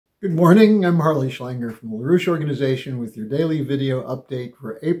Good morning, I'm Harley Schlanger from the LaRouche organization with your daily video update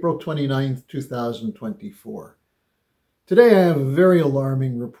for April 29th, 2024. Today I have a very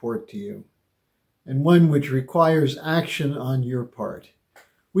alarming report to you, and one which requires action on your part.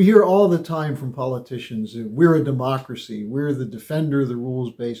 We hear all the time from politicians that we're a democracy, we're the defender of the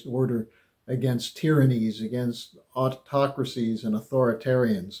rules-based order against tyrannies, against autocracies and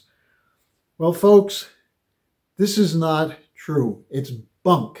authoritarians. Well, folks, this is not true. It's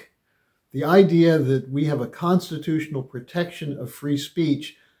bunk. The idea that we have a constitutional protection of free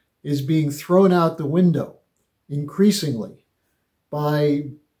speech is being thrown out the window increasingly by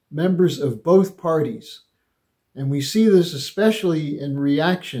members of both parties. And we see this especially in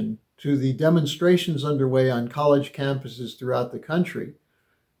reaction to the demonstrations underway on college campuses throughout the country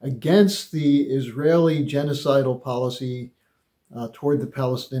against the Israeli genocidal policy toward the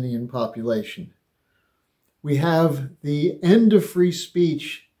Palestinian population. We have the end of free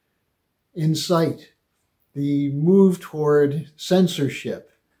speech in sight, the move toward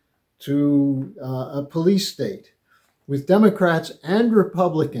censorship to a police state, with Democrats and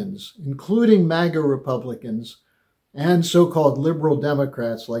Republicans, including MAGA Republicans and so-called liberal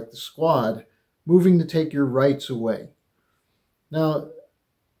Democrats like the Squad, moving to take your rights away. Now,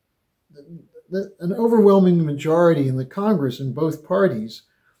 an overwhelming majority in the Congress in both parties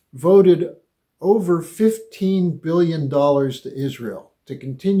voted over $15 billion to Israel to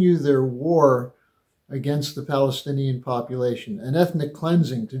continue their war against the Palestinian population, an ethnic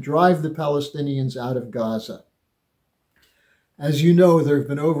cleansing to drive the Palestinians out of Gaza. As you know, there have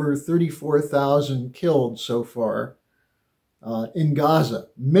been over 34,000 killed so far in Gaza,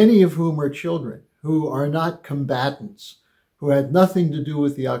 many of whom are children who are not combatants, who had nothing to do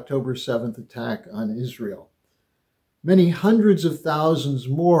with the October 7th attack on Israel. Many hundreds of thousands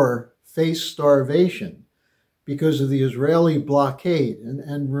more face starvation because of the Israeli blockade.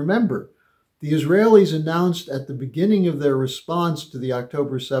 And remember, the Israelis announced at the beginning of their response to the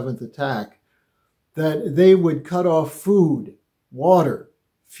October 7th attack that they would cut off food, water,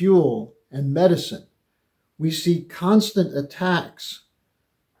 fuel, and medicine. We see constant attacks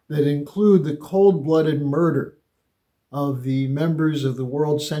that include the cold-blooded murder of the members of the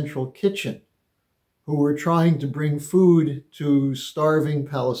World Central Kitchen who were trying to bring food to starving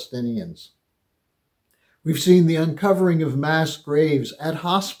Palestinians. We've seen the uncovering of mass graves at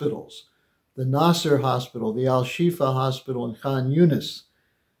hospitals, the Nasser Hospital, the Al-Shifa Hospital in Khan Yunis.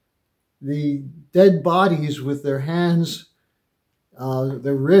 The dead bodies with their hands,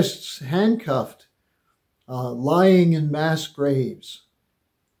 their wrists handcuffed, lying in mass graves.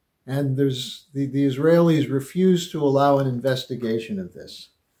 And the Israelis refuse to allow an investigation of this.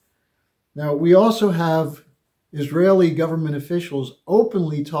 Now, we also have Israeli government officials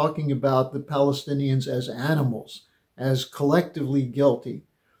openly talking about the Palestinians as animals, as collectively guilty,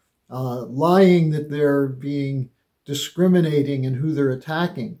 lying that they're being discriminating in who they're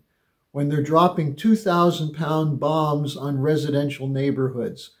attacking when they're dropping 2,000-pound bombs on residential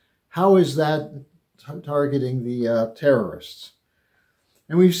neighborhoods. How is that targeting the terrorists?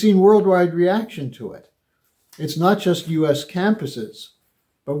 And we've seen worldwide reaction to it. It's not just U.S. campuses,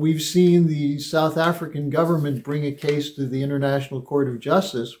 but we've seen the South African government bring a case to the International Court of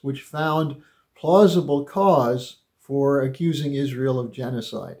Justice, which found plausible cause for accusing Israel of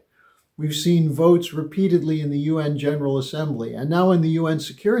genocide. We've seen votes repeatedly in the UN General Assembly and now in the UN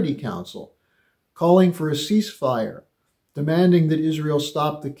Security Council calling for a ceasefire, demanding that Israel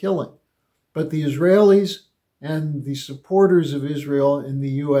stop the killing. But the Israelis and the supporters of Israel in the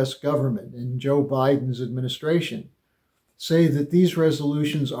U.S. government and Joe Biden's administration say that these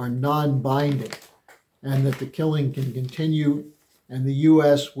resolutions are non-binding and that the killing can continue, and the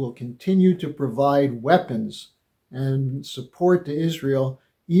U.S. will continue to provide weapons and support to Israel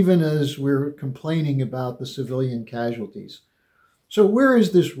even as we're complaining about the civilian casualties. So where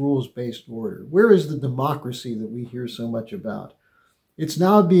is this rules-based order? Where is the democracy that we hear so much about? It's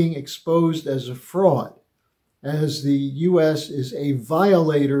now being exposed as a fraud, as the U.S. is a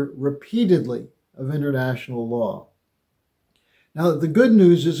violator repeatedly of international law. Now, the good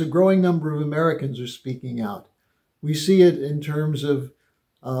news is a growing number of Americans are speaking out. We see it in terms of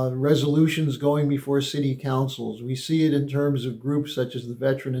resolutions going before city councils. We see it in terms of groups such as the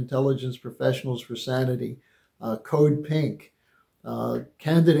Veteran Intelligence Professionals for Sanity, Code Pink,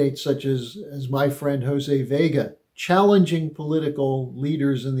 candidates such as my friend Jose Vega, challenging political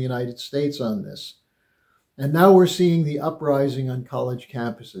leaders in the United States on this. And now we're seeing the uprising on college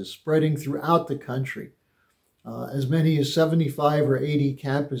campuses spreading throughout the country. As many as 75 or 80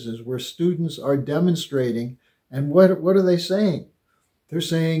 campuses where students are demonstrating. And what are they saying? They're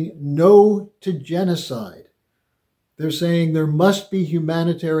saying no to genocide. They're saying there must be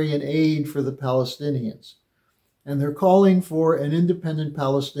humanitarian aid for the Palestinians. And they're calling for an independent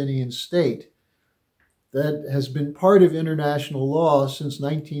Palestinian state that has been part of international law since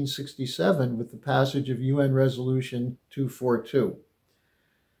 1967 with the passage of UN Resolution 242.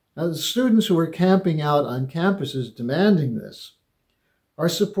 Now, the students who are camping out on campuses demanding this are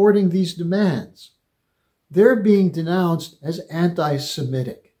supporting these demands. They're being denounced as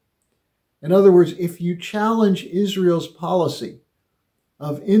anti-Semitic. In other words, if you challenge Israel's policy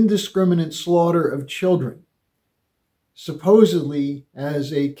of indiscriminate slaughter of children, supposedly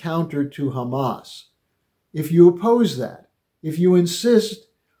as a counter to Hamas, if you oppose that, if you insist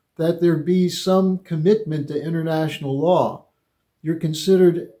that there be some commitment to international law, you're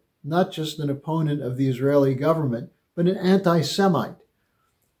considered not just an opponent of the Israeli government, but an anti-Semite,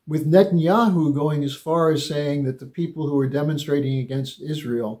 with Netanyahu going as far as saying that the people who are demonstrating against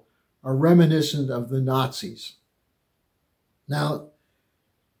Israel are reminiscent of the Nazis. Now,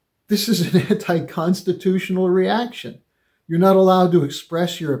 this is an anti-constitutional reaction. You're not allowed to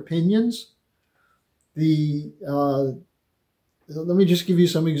express your opinions. Let me just give you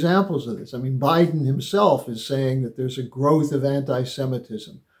some examples of this. I mean, Biden himself is saying that there's a growth of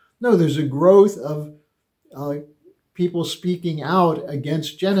anti-Semitism. No, there's a growth of people speaking out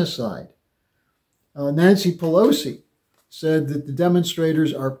against genocide. Nancy Pelosi said that the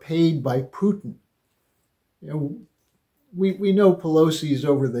demonstrators are paid by Putin. You know, we know Pelosi is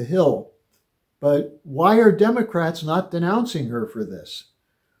over the hill, but why are Democrats not denouncing her for this?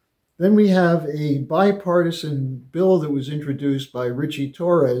 Then we have a bipartisan bill that was introduced by Richie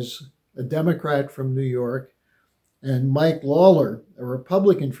Torres, a Democrat from New York, and Mike Lawler, a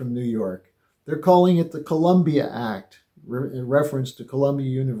Republican from New York. They're calling it the Columbia Act, in reference to Columbia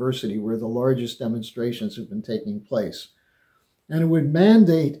University, where the largest demonstrations have been taking place. And it would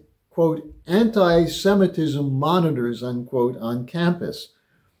mandate, quote, anti-Semitism monitors, unquote, on campus.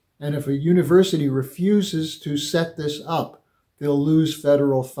 And if a university refuses to set this up, they'll lose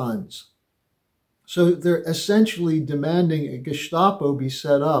federal funds. So they're essentially demanding a Gestapo be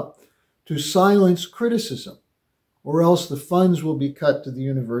set up to silence criticism, or else the funds will be cut to the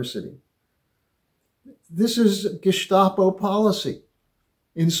university. This is Gestapo policy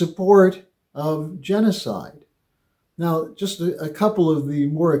in support of genocide. Now, just a couple of the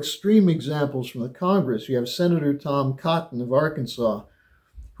more extreme examples from the Congress. You have Senator Tom Cotton of Arkansas,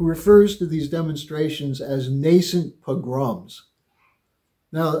 who refers to these demonstrations as nascent pogroms.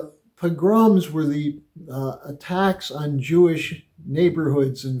 Now, pogroms were the attacks on Jewish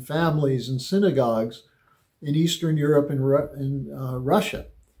neighborhoods and families and synagogues in Eastern Europe and Russia.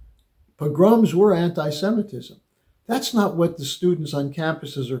 Pogroms were anti-Semitism. That's not what the students on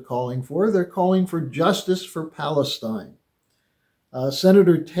campuses are calling for. They're calling for justice for Palestine.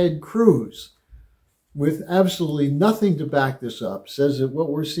 Senator Ted Cruz, with absolutely nothing to back this up, says that what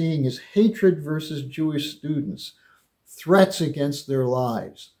we're seeing is hatred versus Jewish students, threats against their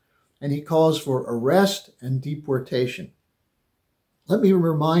lives, and he calls for arrest and deportation. Let me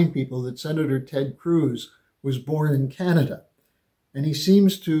remind people that Senator Ted Cruz was born in Canada, and he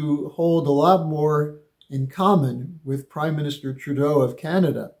seems to hold a lot more in common with Prime Minister Trudeau of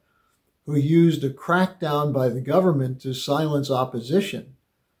Canada, who used a crackdown by the government to silence opposition,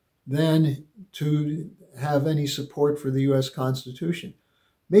 than to have any support for the U.S. Constitution.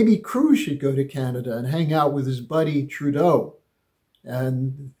 Maybe Cruz should go to Canada and hang out with his buddy Trudeau,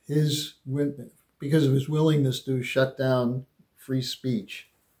 and because of his willingness to shut down free speech.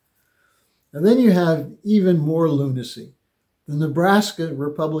 And then you have even more lunacy. The Nebraska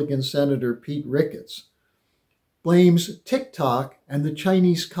Republican Senator Pete Ricketts blames TikTok and the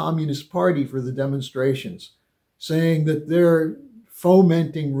Chinese Communist Party for the demonstrations, saying that they're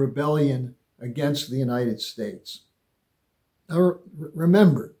fomenting rebellion against the United States. Now,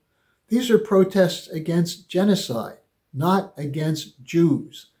 remember, these are protests against genocide, not against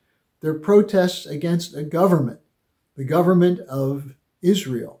Jews. They're protests against a government, the government of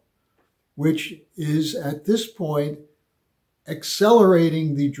Israel, which is at this point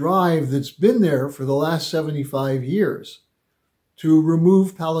accelerating the drive that's been there for the last 75 years to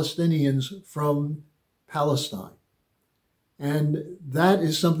remove Palestinians from Palestine. And that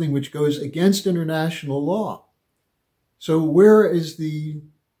is something which goes against international law. So where is the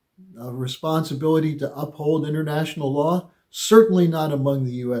responsibility to uphold international law? Certainly not among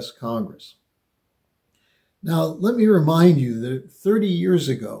the U.S. Congress. Now, let me remind you that 30 years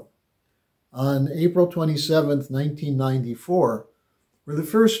ago, on April 27th, 1994, were the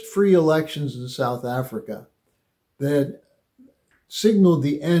first free elections in South Africa that signaled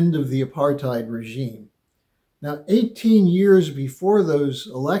the end of the apartheid regime. Now, 18 years before those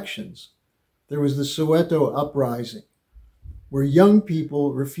elections, there was the Soweto uprising, where young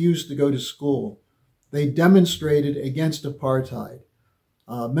people refused to go to school. They demonstrated against apartheid.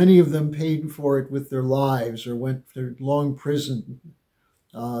 Many of them paid for it with their lives or went to long prison.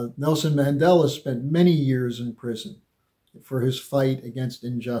 Nelson Mandela spent many years in prison for his fight against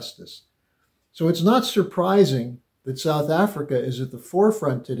injustice. So it's not surprising that South Africa is at the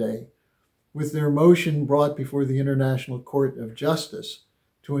forefront today with their motion brought before the International Court of Justice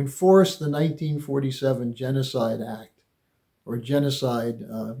to enforce the 1947 Genocide Act, or genocide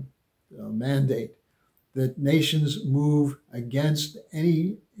mandate, that nations move against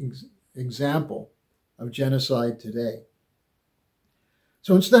any example of genocide today.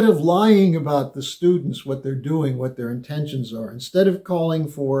 So instead of lying about the students, what they're doing, what their intentions are, instead of calling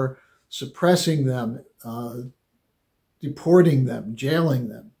for suppressing them, deporting them, jailing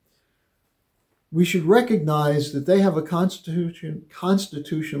them, we should recognize that they have a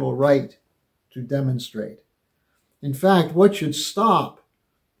constitutional right to demonstrate. In fact, what should stop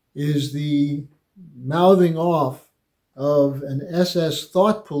is the mouthing off of an SS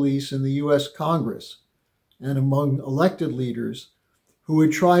thought police in the US Congress and among elected leaders who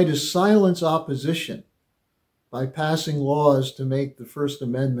would try to silence opposition by passing laws to make the First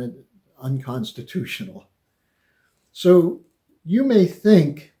Amendment unconstitutional. So you may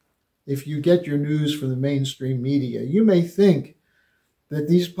think, if you get your news from the mainstream media, you may think that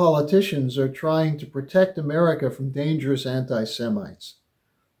these politicians are trying to protect America from dangerous anti-Semites.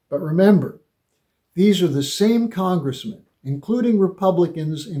 But remember, these are the same congressmen, including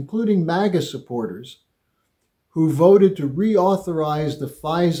Republicans, including MAGA supporters, who voted to reauthorize the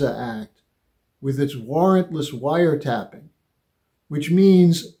FISA Act with its warrantless wiretapping, which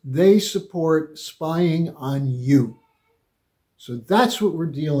means they support spying on you. So that's what we're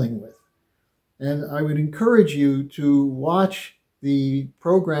dealing with. And I would encourage you to watch the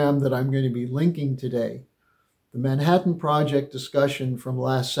program that I'm going to be linking today, the Manhattan Project discussion from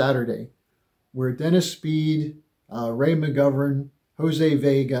last Saturday, where Dennis Speed, Ray McGovern, Jose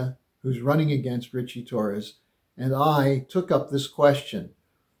Vega, who's running against Richie Torres, and I took up this question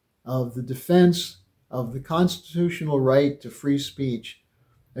of the defense of the constitutional right to free speech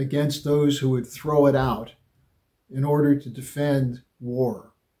against those who would throw it out in order to defend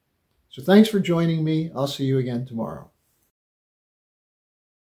war. So thanks for joining me. I'll see you again tomorrow.